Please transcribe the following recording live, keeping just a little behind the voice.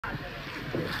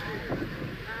Hey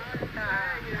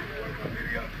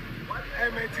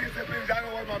man, tears that bitch, I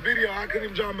don't watch my video. I couldn't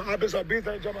even draw my, I bet so bitch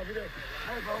I ain't draw my video.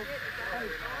 Hey bro, hey.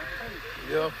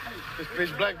 Yeah, this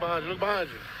bitch black behind you, look behind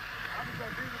you. I be so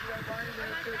busy with that, I ain't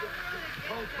even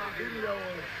post my video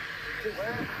on it.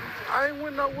 I ain't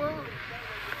went nowhere.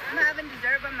 I'm having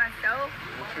dessert by myself.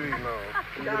 What you eating on?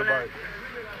 Let me get a bite.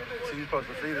 See, you supposed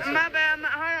to see this. My bad,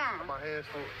 hold on. My hands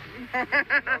full.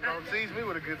 Don't tease me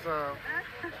with a good time.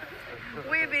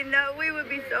 We would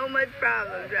be so much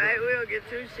problems, right? We don't get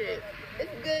two shit.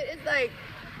 It's good. It's like,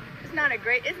 it's not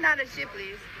a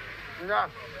Shipley's. Nah,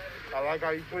 I like how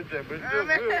you put that, but it's still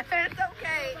good. It's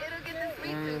okay. It'll get the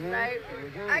sweet tooth, right?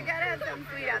 I gotta have something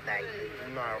sweet out there.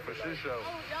 Nah, for shit show.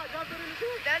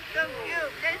 That's so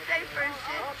cute. They say for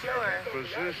shit sure. For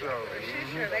shit show. For shit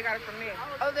sure. They got it from me.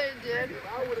 Oh, they did?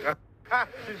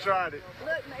 She tried it.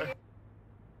 Look, Megan.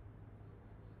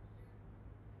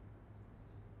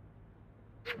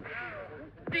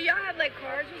 Do y'all have like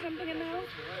cars or something in the house?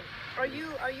 Are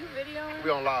you videoing? We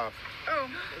on live. Oh.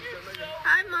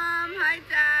 Hi mom, hi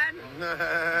dad. Just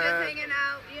hanging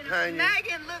out, you know.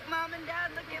 Megan, look, mom and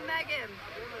dad, look at Megan.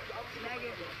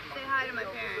 Megan, say hi to my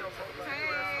parents.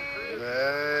 Hey.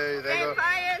 Hey, they go.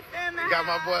 Pius in the Got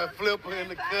my house. boy Flipper in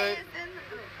the cut.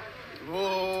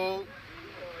 Whoa.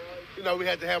 You know, we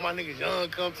had to have my niggas young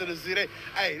come to the city.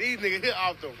 Hey, these niggas here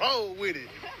off the road with it.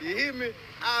 You hear me?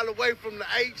 All the way from the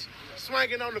H,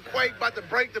 swanking on the quake, about to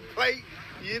break the plate.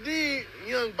 You did?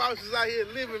 Young bosses out here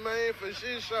living, man, for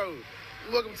shit shows.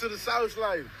 Welcome to the South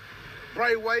Life.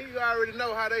 Brayway, you already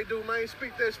know how they do, man.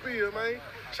 Speak that spiel, man.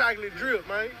 Chocolate drip,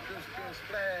 man. Just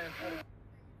splash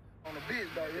on the bitch,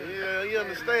 though. Yeah, you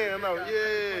understand, though.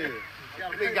 Yeah.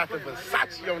 Nigga got the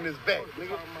Versace on his back,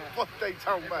 nigga. What they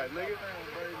talking about, nigga?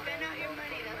 Spend out your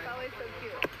money, that's always so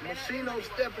cute. Machino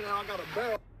stepping out, I got a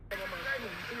barrel. I got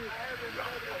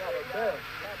a barrel.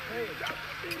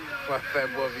 My fat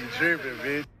boy be dripping,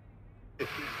 bitch.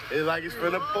 It's like it's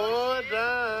finna pour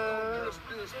down. It's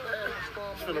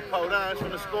finna pour down, it's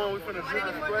finna storm, we finna drip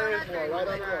the splash. Right up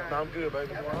there. No, I'm good,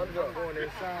 baby. I'm going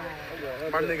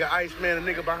inside. My nigga Iceman, a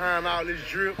nigga behind all this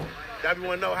drip. Y'all be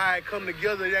wanna know how it come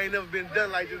together. It ain't never been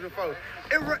done like this before.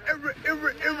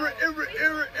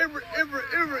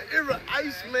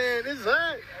 Iceman, it's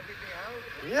hot.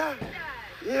 Yeah.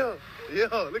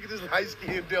 Look at this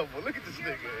light-skinned devil. Look at this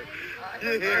nigga.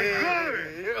 Yeah.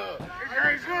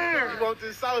 You want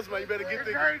this sauce, man? You better get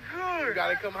the. You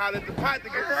gotta come holler at the pot to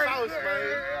get the sauce,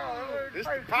 man. This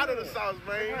the pot of the sauce,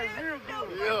 man.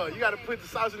 Yeah, you gotta put the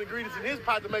sauce and ingredients in his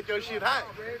pot to make your shit hot.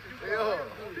 Yeah.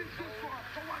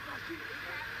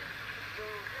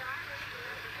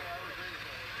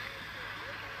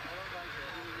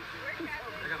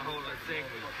 I got a whole other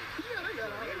segment.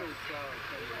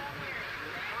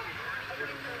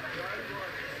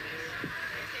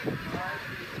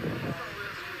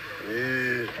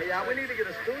 Yeah. Hey, y'all, we need to get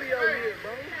a studio here,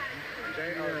 bro.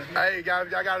 Hey, y'all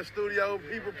got a studio.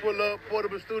 People pull up,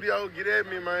 portable studio. Get at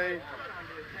me, man.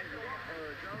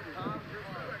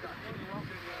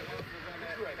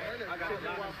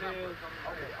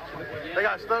 They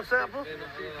got stuff samples?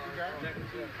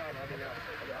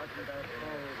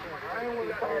 I ain't want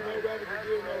to call no rapper to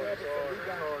do no rapper, so we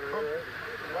got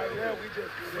right now, we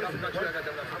just...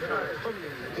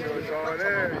 It's all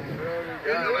there.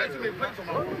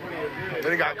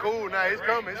 But it got cool now. It's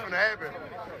coming. It's finna happen.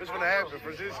 It's finna happen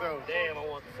for this show. Damn, I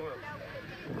want to swim.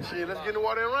 Shit, let's get in the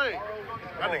water and rain.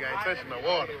 That nigga ain't touching the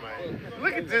water, man.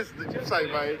 Look at this. You say,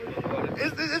 man.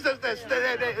 It's just that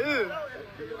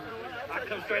I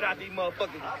come straight out these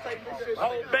motherfuckers.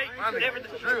 Whole baked,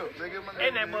 everything. Drip, nigga. My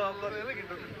And that motherfucker. Look at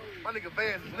my nigga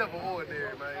Vance is never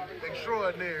ordinary, man.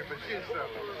 Extraordinary for shit show.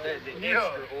 That's the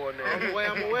extraordinary. The way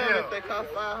I'm aware if they cost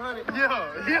 500.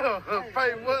 Yeah.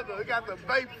 Fake weather. Got the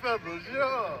vape feathers,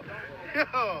 yeah.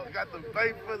 Got the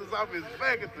vape feathers off his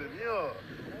Ferguson, yeah.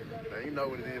 Man, you know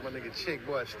what it is, my nigga Chick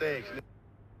Boy Stacks.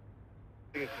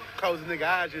 Nigga, close the nigga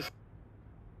eyes just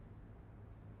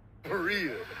for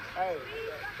real. Hey.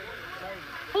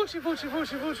 Foochie.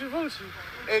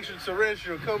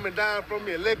 Extraterrestrial coming down from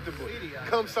the electable.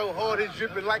 Come so hard it's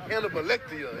dripping like Hannibal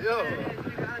Lecter,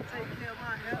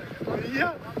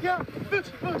 Yeah.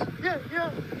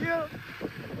 Foochie. Yeah.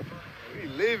 We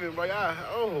living, bro.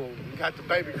 Got the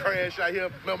baby crash out here.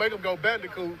 Don't make him go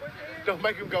bandicoot.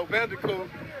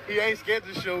 He ain't scared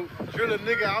to shoot. Drill a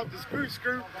nigga out the screw.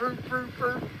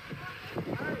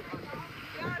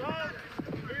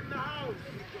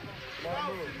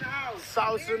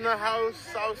 Sauce in the house.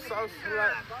 Sauce.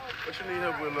 What you need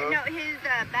help with, love? No, his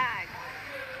bag.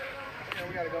 Yeah,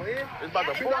 we gotta go in. It's about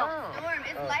to pour. Storm,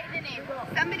 it's lightning.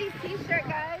 Somebody's t-shirt,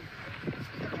 guys.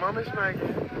 Mama's smacking.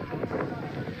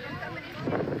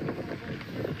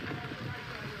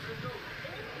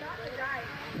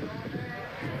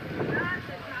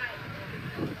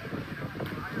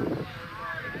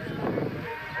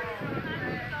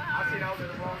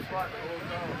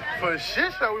 For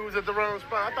shit show, we was at the wrong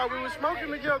spot. I thought we was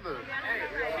smoking together.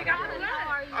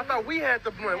 I thought we had the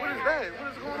blunt. What is that?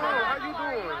 What is going on? How you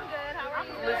doing?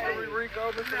 Mr.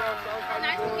 Rico, Mr. Outside.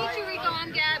 Nice to meet you, Rico.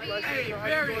 I'm Gabby. Hey,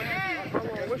 very heavy.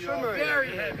 What's your name?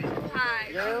 Very heavy.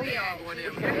 Hi, Juliet.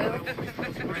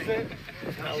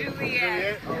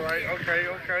 Juliet. All right,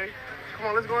 okay. Come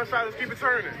on, let's go inside. Let's keep it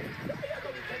turning.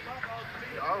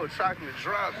 Oh, chocolate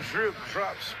drop, drip,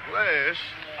 drop, splash.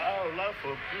 Oh, love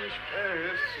for fish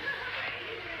ass.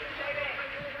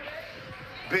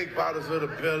 Big bottles of the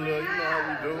Bella, you know how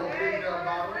we do.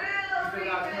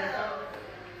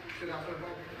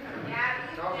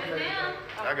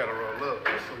 I gotta roll up.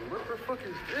 Listen, what the fuck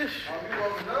is this?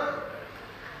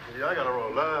 Yeah, I gotta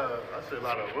roll up. I see a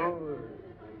lot of wood.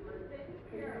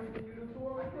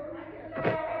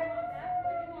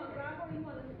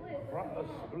 A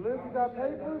split? You got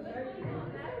papers?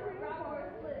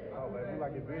 Oh, man, we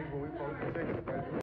like it big when we post the tickets.